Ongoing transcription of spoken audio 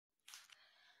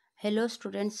Hello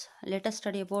students, let us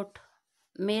study about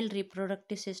male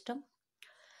reproductive system.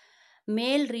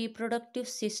 Male reproductive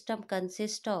system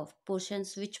consists of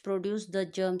portions which produce the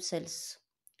germ cells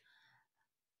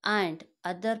and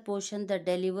other portion that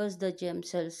delivers the germ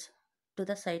cells to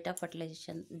the site of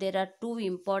fertilization. There are two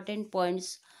important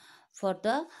points for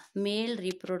the male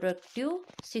reproductive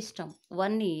system.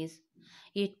 One is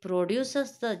it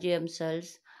produces the germ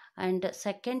cells, and the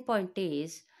second point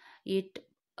is it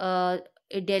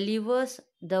it delivers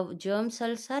the germ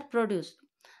cells are produced,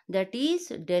 that is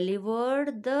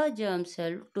delivered the germ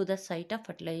cell to the site of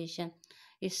fertilization.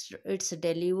 It's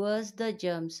delivers the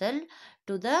germ cell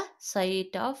to the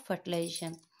site of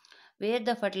fertilization. Where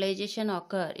the fertilization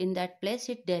occur, in that place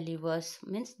it delivers.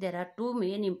 Means there are two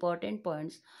main important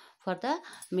points for the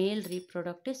male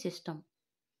reproductive system.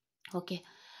 Okay,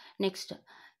 next,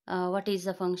 what is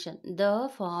the function?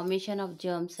 The formation of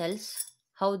germ cells.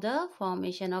 How the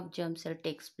formation of germ cell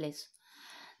takes place?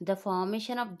 The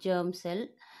formation of germ cell,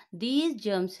 these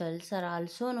germ cells are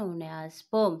also known as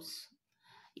sperms.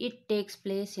 It takes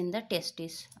place in the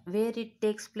testis. Where it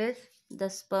takes place? The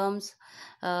sperms,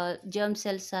 germ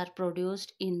cells are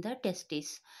produced in the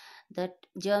testis. That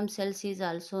germ cells is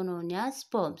also known as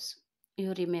sperms.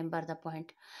 You remember the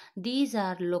point. These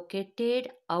are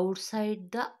located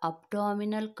outside the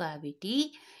abdominal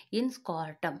cavity in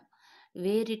scrotum.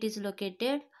 Where it is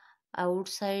located?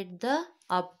 Outside the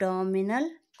abdominal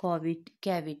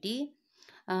cavity,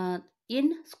 uh,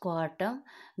 in scrotum,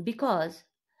 because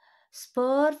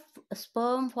Sperm,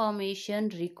 sperm formation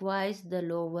requires the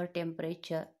lower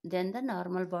temperature than the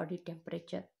normal body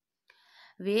temperature.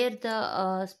 Where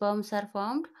the sperms are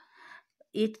formed,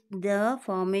 it the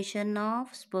formation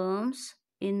of sperms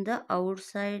in the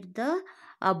outside the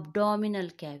abdominal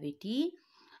cavity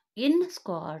in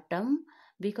scrotum,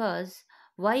 because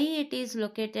why it is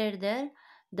located there?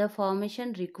 The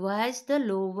formation requires the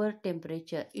lower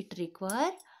temperature. It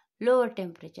requires lower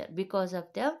temperature because of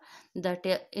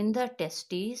in the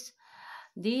testes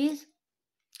these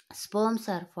sperms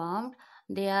are formed.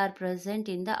 They are present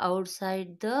in the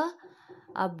outside the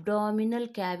abdominal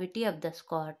cavity of the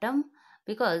scrotum,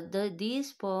 because these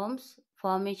sperms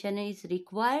formation is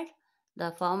required.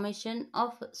 The formation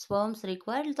of sperms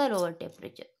requires the lower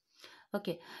temperature.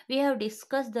 Okay, we have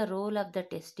discussed the role of the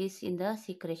testis in the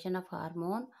secretion of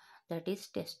hormone, that is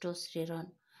testosterone.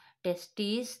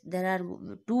 Testes, there are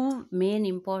two main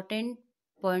important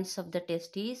points of the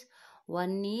testes.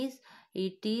 One is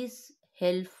it is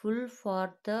helpful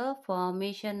for the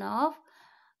formation of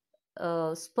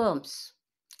sperms.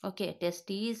 Okay,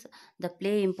 testes the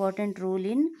play important role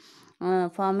in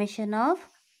formation of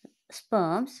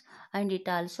sperms, and it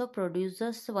also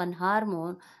produces one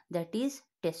hormone, that is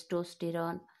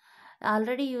testosterone.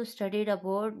 Already you studied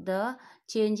about the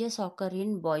changes occur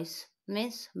in boys,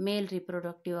 means male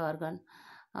reproductive organ.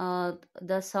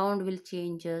 The sound will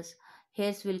changes,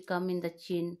 hairs will come in the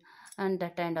chin, and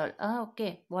that and all.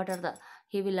 Okay, what are the?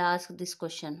 He will ask this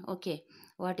question. Okay,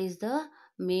 what is the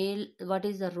male? What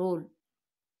is the role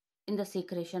in the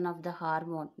secretion of the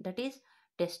hormone, that is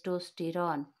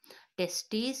testosterone?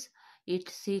 Testis, it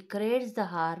secretes the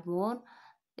hormone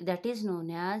that is known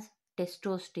as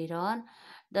testosterone.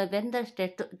 When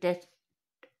the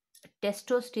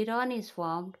testosterone is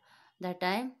formed, that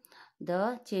time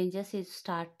the changes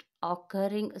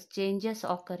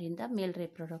occur in the male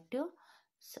reproductive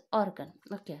organ.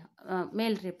 Okay,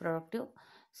 male reproductive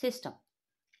system.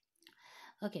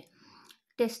 Okay,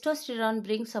 testosterone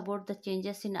brings about the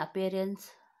changes in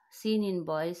appearance seen in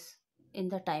boys at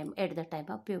the time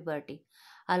of puberty.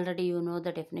 Already you know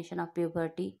the definition of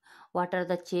puberty. What are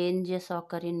the changes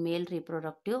occur in male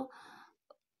reproductive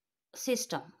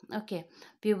system? Okay,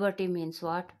 puberty means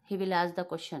what? He will ask the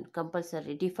question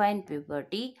compulsory. Define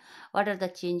puberty. What are the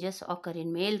changes occur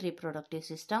in male reproductive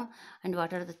system, and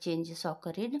what are the changes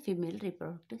occur in female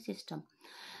reproductive system?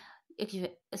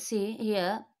 See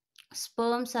here,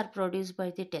 sperms are produced by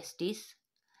the testes,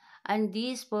 and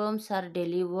these sperms are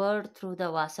delivered through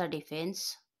the vasa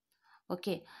defense.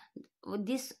 Okay,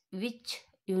 this which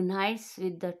unites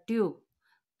with the tube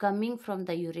coming from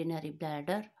the urinary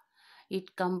bladder.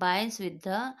 It combines with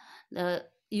the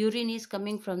urine is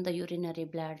coming from the urinary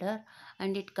bladder,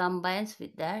 and it combines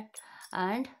with that,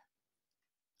 and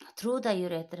through the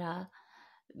urethra,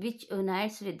 which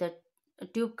unites with the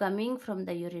tube coming from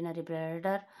the urinary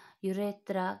bladder.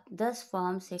 Urethra thus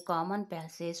forms a common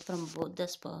passage from both the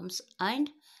sperms and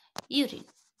urine.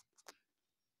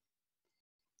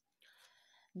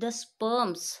 The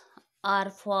sperms are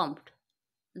formed,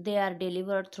 they are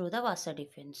delivered through the vasa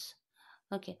defense.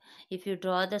 Okay, if you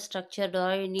draw the structure,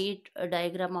 draw you need a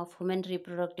diagram of male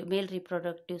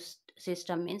reproductive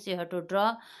system, means you have to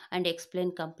draw and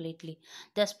explain completely.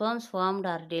 The sperms formed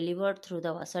are delivered through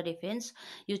the vasa defense,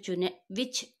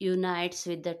 which unites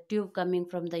with the tube coming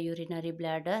from the urinary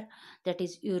bladder, that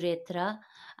is urethra,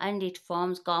 and it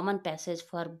forms common passage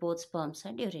for both sperms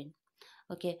and urine.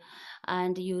 Okay,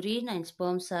 and urine and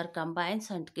sperms are combined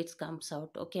and it comes out.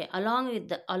 Okay, along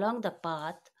the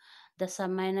path, the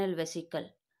seminal vesicle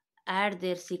add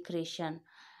their secretion,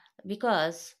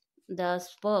 because the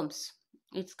sperms,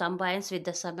 it combines with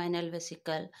the seminal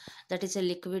vesicle, that is a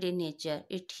liquid in nature.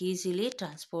 It easily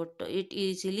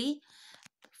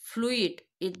fluid,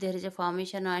 if there is a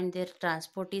formation and their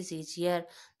transport is easier,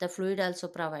 the fluid also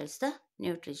provides the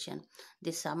nutrition.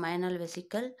 The seminal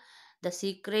vesicle, the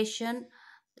secretion,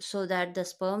 so that the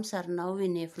sperms are now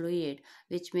in a fluid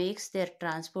which makes their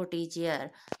transport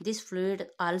easier. This fluid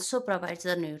also provides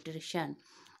the nutrition.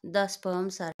 The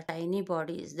sperms are tiny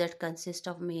bodies that consist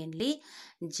of mainly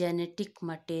genetic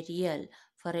material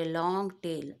for a long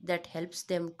tail that helps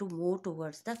them to move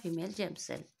towards the female germ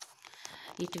cell.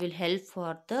 It will help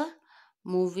for the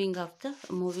moving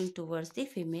towards the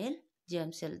female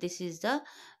germ cell. This is the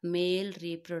male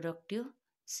reproductive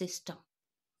system.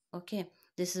 Okay,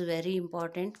 this is very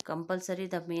important, compulsory.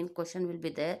 The main question will be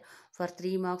there for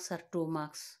 3 marks or 2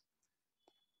 marks.